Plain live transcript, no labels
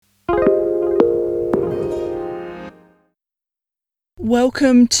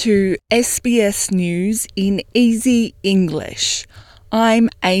Welcome to SBS News in Easy English. I'm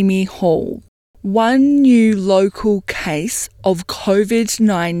Amy Hall. One new local case of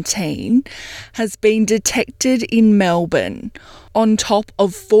COVID-19 has been detected in Melbourne, on top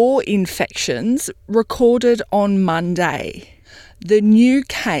of 4 infections recorded on Monday. The new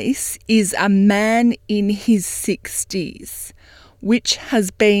case is a man in his 60s, which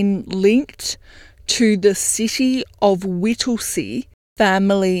has been linked to the City of Whittlesea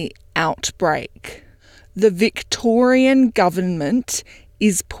family outbreak. The Victorian government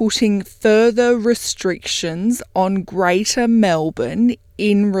is putting further restrictions on Greater Melbourne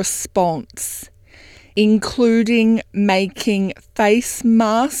in response, including making face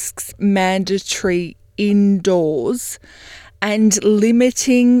masks mandatory indoors and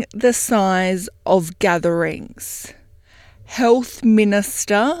limiting the size of gatherings. Health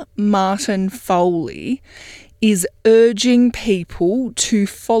Minister Martin Foley is urging people to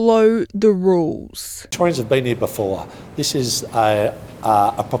follow the rules. Victorians have been here before. This is a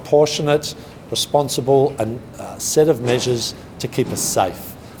proportionate, responsible and set of measures to keep us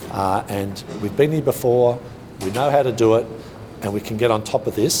safe. And we've been here before, we know how to do it, and we can get on top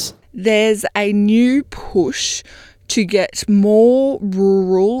of this. There's a new push to get more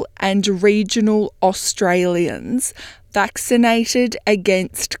rural and regional Australians vaccinated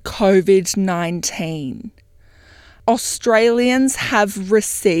against COVID-19. Australians have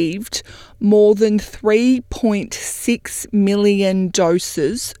received more than 3.6 million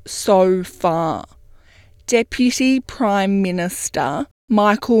doses so far. Deputy Prime Minister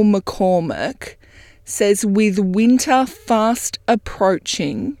Michael McCormack says with winter fast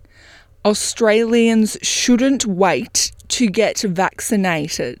approaching, Australians shouldn't wait to get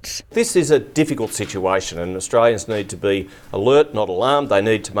vaccinated. This is a difficult situation and Australians need to be alert, not alarmed. They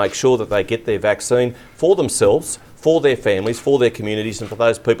need to make sure that they get their vaccine for themselves, for their families, for their communities and for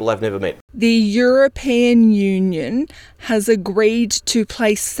those people they've never met. The European Union has agreed to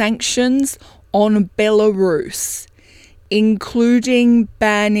place sanctions on Belarus, including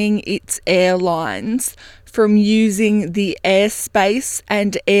banning its airlines from using the airspace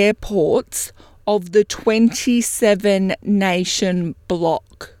and airports of the 27-nation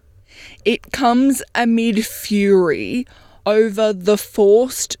bloc. It comes amid fury over the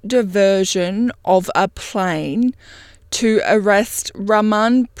forced diversion of a plane to arrest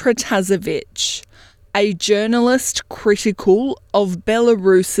Roman Protasevich, a journalist critical of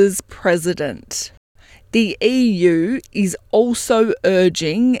Belarus's president. The EU is also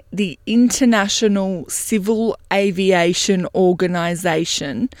urging the International Civil Aviation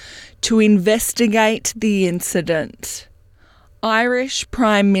Organisation to investigate the incident. Irish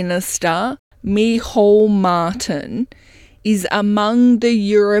Prime Minister Micheál Martin is among the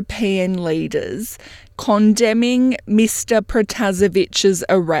European leaders condemning Mr. Protasevich's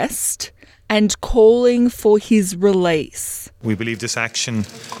arrest and calling for his release. We believe this action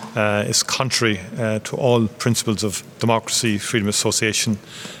is contrary to all principles of democracy, freedom of association,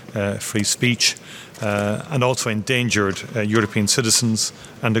 free speech, and also endangered European citizens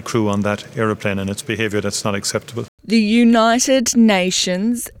and the crew on that aeroplane, and its behaviour that's not acceptable. The United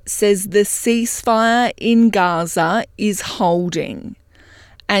Nations says the ceasefire in Gaza is holding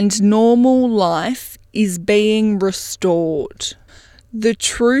and normal life is being restored. The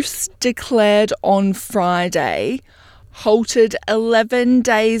truce declared on Friday halted 11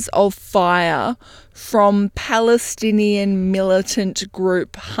 days of fire from Palestinian militant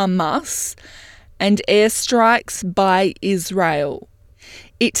group Hamas and airstrikes by Israel.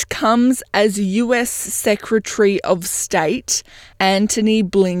 It comes as US Secretary of State Antony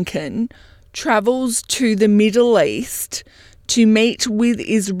Blinken travels to the Middle East to meet with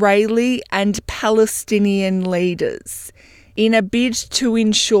Israeli and Palestinian leaders in a bid to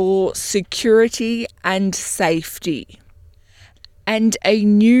ensure security and safety. And a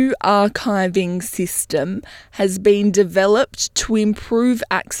new archiving system has been developed to improve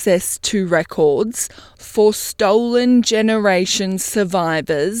access to records for stolen generation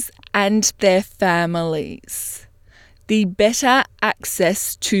survivors and their families. The Better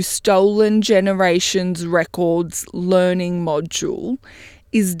Access to Stolen Generations Records learning module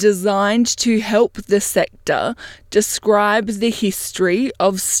is designed to help the sector describe the history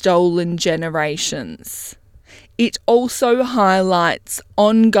of stolen generations. It also highlights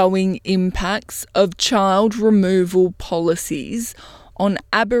ongoing impacts of child removal policies on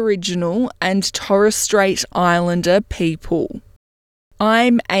Aboriginal and Torres Strait Islander people.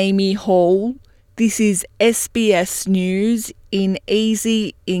 I'm Amy Hall. This is SBS News in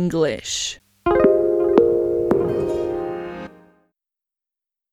Easy English.